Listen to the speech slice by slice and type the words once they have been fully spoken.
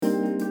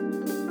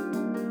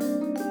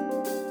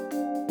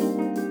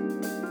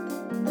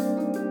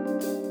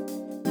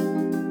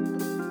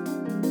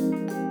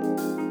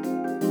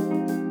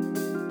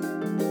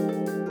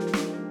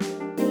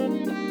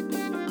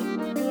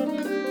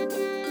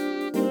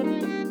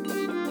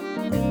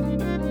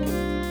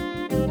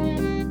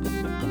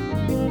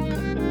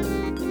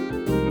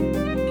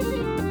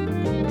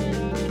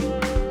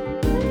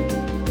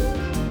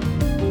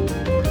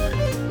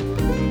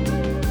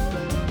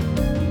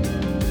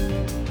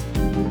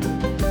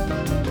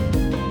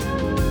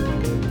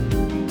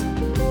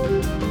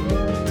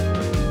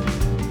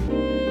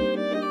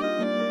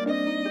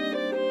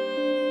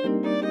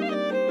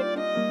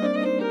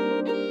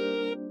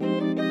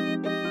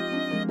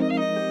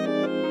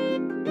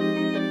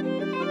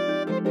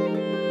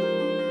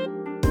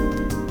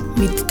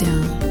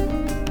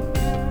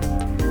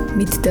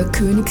Mit der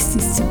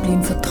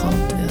Königsdisziplin vertraut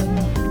werden,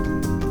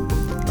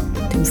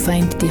 dem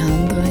Feind die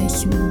Hand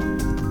reichen,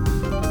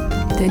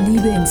 der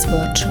Liebe ins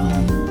Wort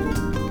schauen,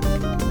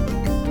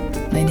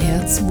 mein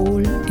Herz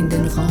wohl in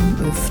den Raum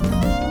öffnen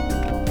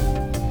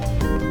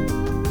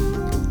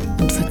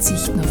und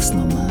verzichten aufs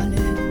Normale,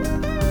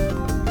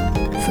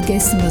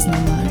 vergessen, was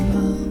normal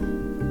war,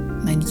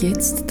 mein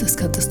Jetzt das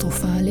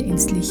Katastrophale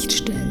ins Licht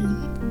stellen,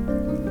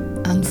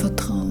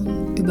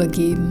 anvertrauen,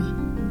 übergeben,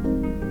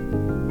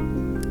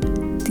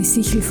 die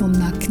Sichel vom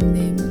Nacken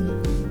nehmen,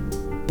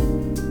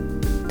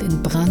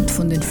 den Brand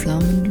von den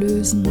Flammen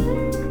lösen,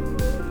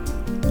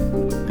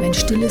 mein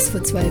stilles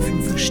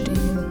Verzweifeln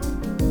verstehen,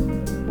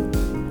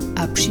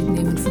 Abschied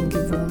nehmen vom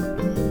Gewohnten.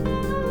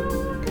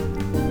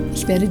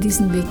 Ich werde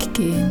diesen Weg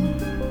gehen.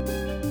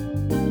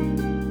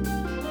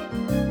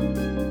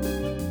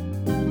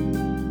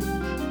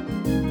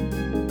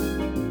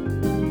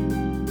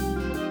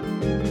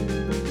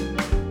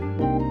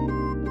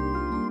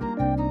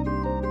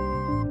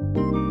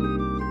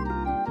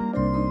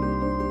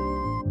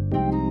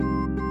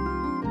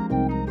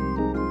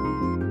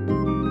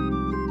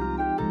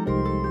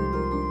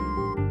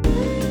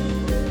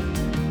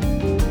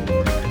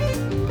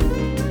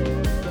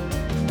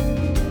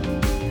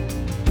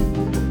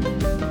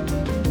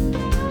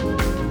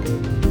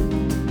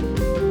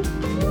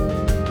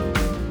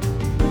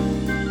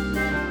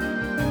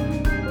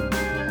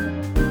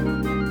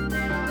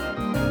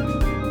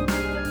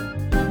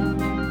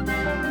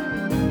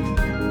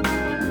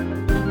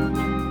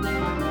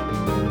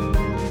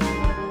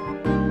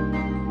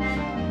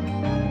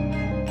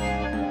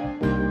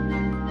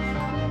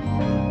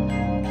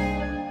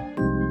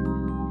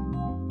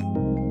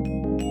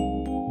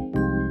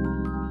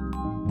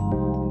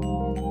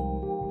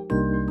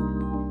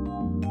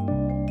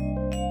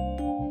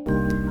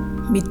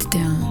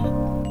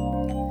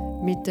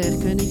 Mit der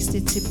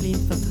Königsdisziplin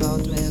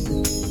vertraut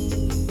werden,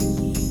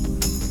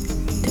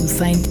 dem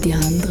Feind die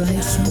Hand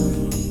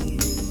reichen,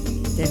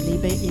 der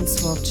Liebe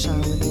ins Wort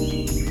schauen,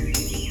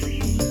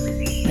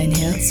 mein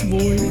Herz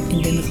wohl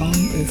in den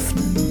Raum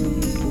öffnen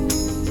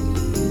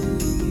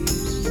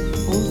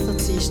und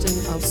verzichten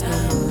aufs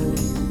Normale,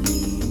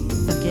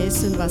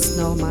 vergessen, was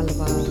normal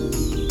war,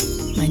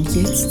 mein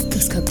Jetzt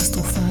das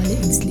Katastrophale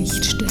ins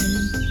Licht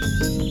stellen,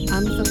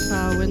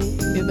 anvertrauen,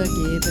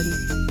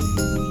 übergeben,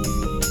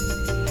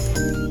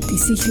 die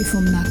Sichel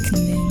vom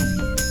Nacken nehmen,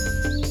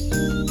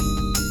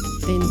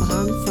 den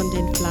Brand von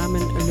den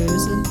Flammen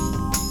lösen,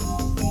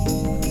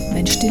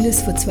 mein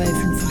stilles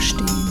Verzweifeln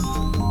verstehen,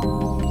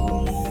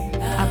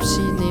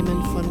 Abschied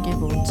nehmen von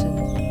Gewohnten.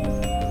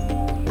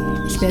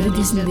 Ich werde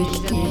diesen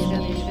Weg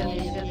gehen.